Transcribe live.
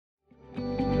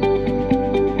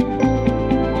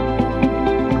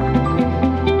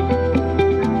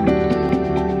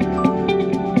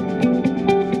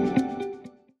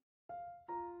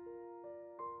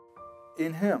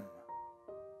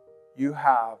you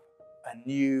have a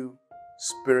new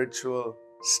spiritual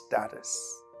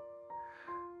status.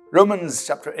 Romans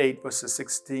chapter 8 verses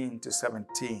 16 to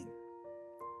 17.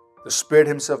 The Spirit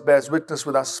Himself bears witness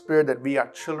with our spirit that we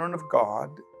are children of God,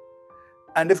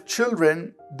 and if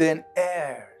children, then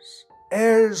heirs,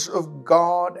 heirs of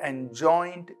God and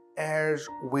joint heirs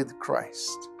with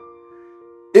Christ.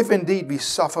 If indeed we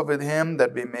suffer with Him,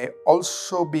 that we may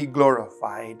also be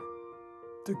glorified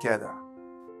together.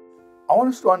 I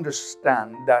want us to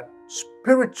understand that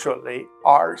spiritually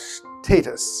our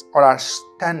status or our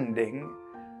standing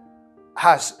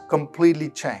has completely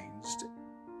changed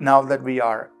now that we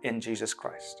are in Jesus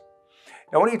Christ.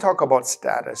 Now, when you talk about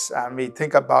status and we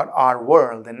think about our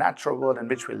world, the natural world in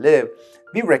which we live,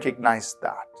 we recognize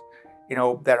that.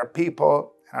 There are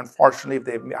people, and unfortunately, if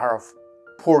they are of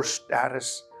poor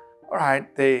status, all right,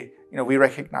 we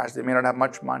recognize they may not have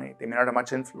much money, they may not have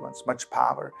much influence, much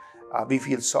power. We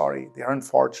feel sorry, they are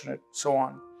unfortunate, so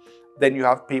on. Then you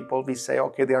have people, we say,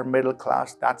 okay, they are middle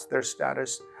class, that's their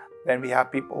status. Then we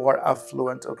have people who are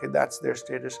affluent, okay, that's their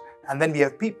status. And then we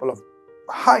have people of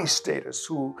high status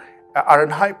who are in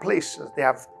high places. They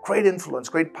have great influence,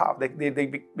 great power.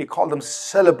 We call them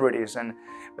celebrities. And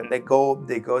when they go,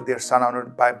 they're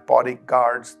surrounded by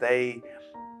bodyguards. They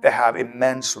have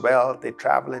immense wealth. They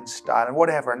travel in style and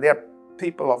whatever. And they're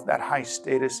people of that high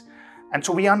status. And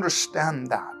so we understand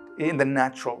that in the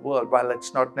natural world, while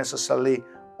it's not necessarily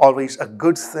always a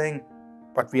good thing,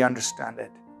 but we understand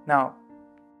it. Now,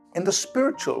 in the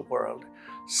spiritual world,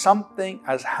 something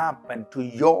has happened to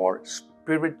your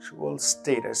spiritual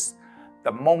status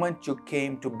the moment you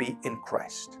came to be in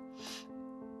Christ.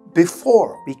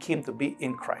 Before we came to be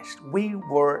in Christ, we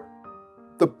were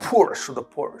the poorest of the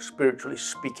poor, spiritually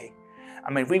speaking.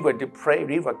 I mean, we were depraved,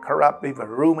 we were corrupt, we were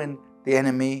ruined. The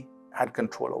enemy had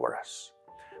control over us.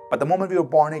 But the moment we were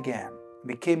born again,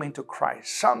 we came into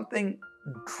Christ, something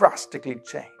drastically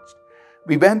changed.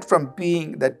 We went from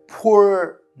being that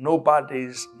poor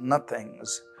nobodies,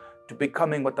 nothings, to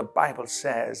becoming what the Bible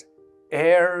says,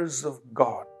 heirs of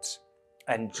God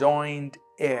and joint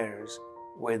heirs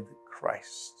with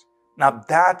Christ. Now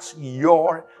that's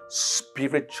your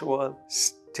spiritual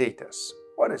status.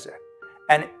 What is it?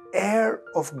 An heir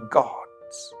of God,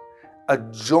 a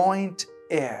joint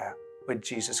heir with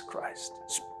Jesus Christ.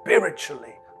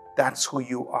 Spiritually, that's who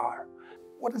you are.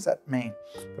 What does that mean?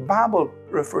 The Bible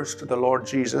refers to the Lord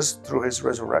Jesus through His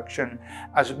resurrection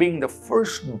as being the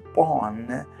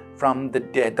firstborn from the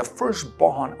dead, the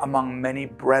firstborn among many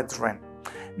brethren.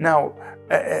 Now,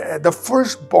 the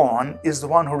firstborn is the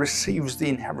one who receives the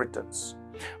inheritance.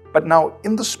 But now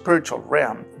in the spiritual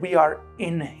realm, we are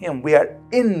in Him. We are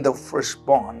in the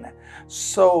firstborn.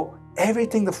 So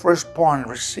everything the firstborn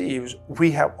receives,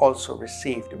 we have also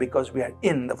received because we are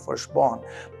in the firstborn.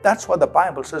 That's what the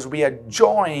Bible says. We are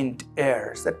joint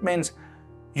heirs. That means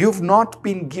you've not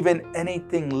been given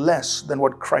anything less than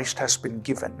what Christ has been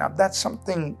given. Now that's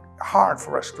something hard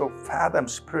for us to fathom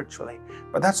spiritually,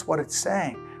 but that's what it's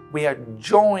saying. We are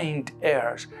joint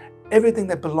heirs. Everything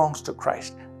that belongs to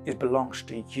Christ, it belongs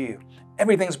to you.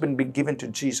 Everything has been given to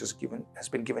Jesus, has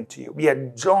been given to you. We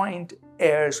are joint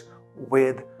heirs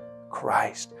with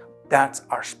Christ. That's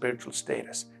our spiritual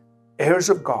status. Heirs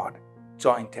of God,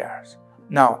 joint heirs.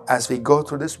 Now, as we go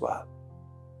through this world,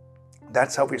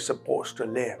 that's how we're supposed to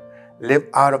live. Live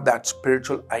out of that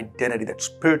spiritual identity, that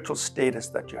spiritual status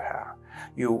that you have.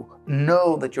 You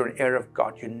know that you're an heir of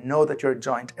God. You know that you're a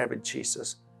joint heir with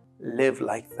Jesus. Live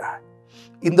like that.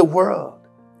 In the world,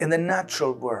 in the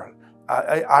natural world,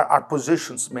 our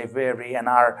positions may vary, and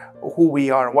who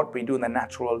we are and what we do in the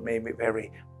natural world may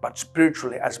vary. But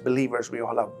spiritually, as believers, we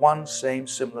all have one same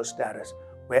similar status.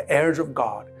 We're heirs of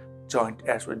God, joint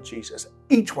heirs with Jesus,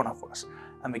 each one of us.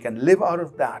 And we can live out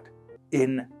of that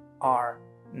in our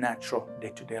natural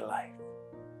day-to-day life.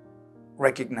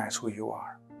 Recognize who you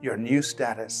are, your new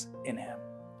status in Him.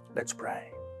 Let's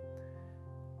pray.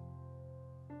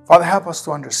 Father, help us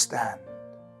to understand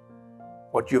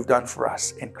what you've done for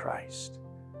us in Christ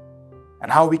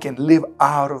and how we can live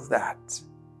out of that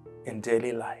in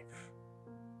daily life.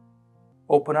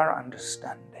 Open our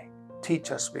understanding.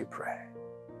 Teach us, we pray,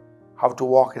 how to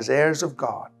walk as heirs of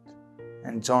God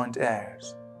and joint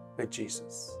heirs with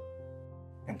Jesus.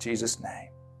 In Jesus'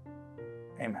 name,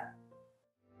 amen.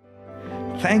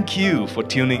 Thank you for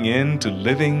tuning in to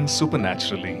Living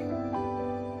Supernaturally.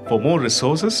 For more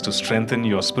resources to strengthen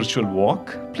your spiritual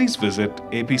walk, please visit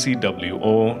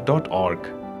apcwo.org.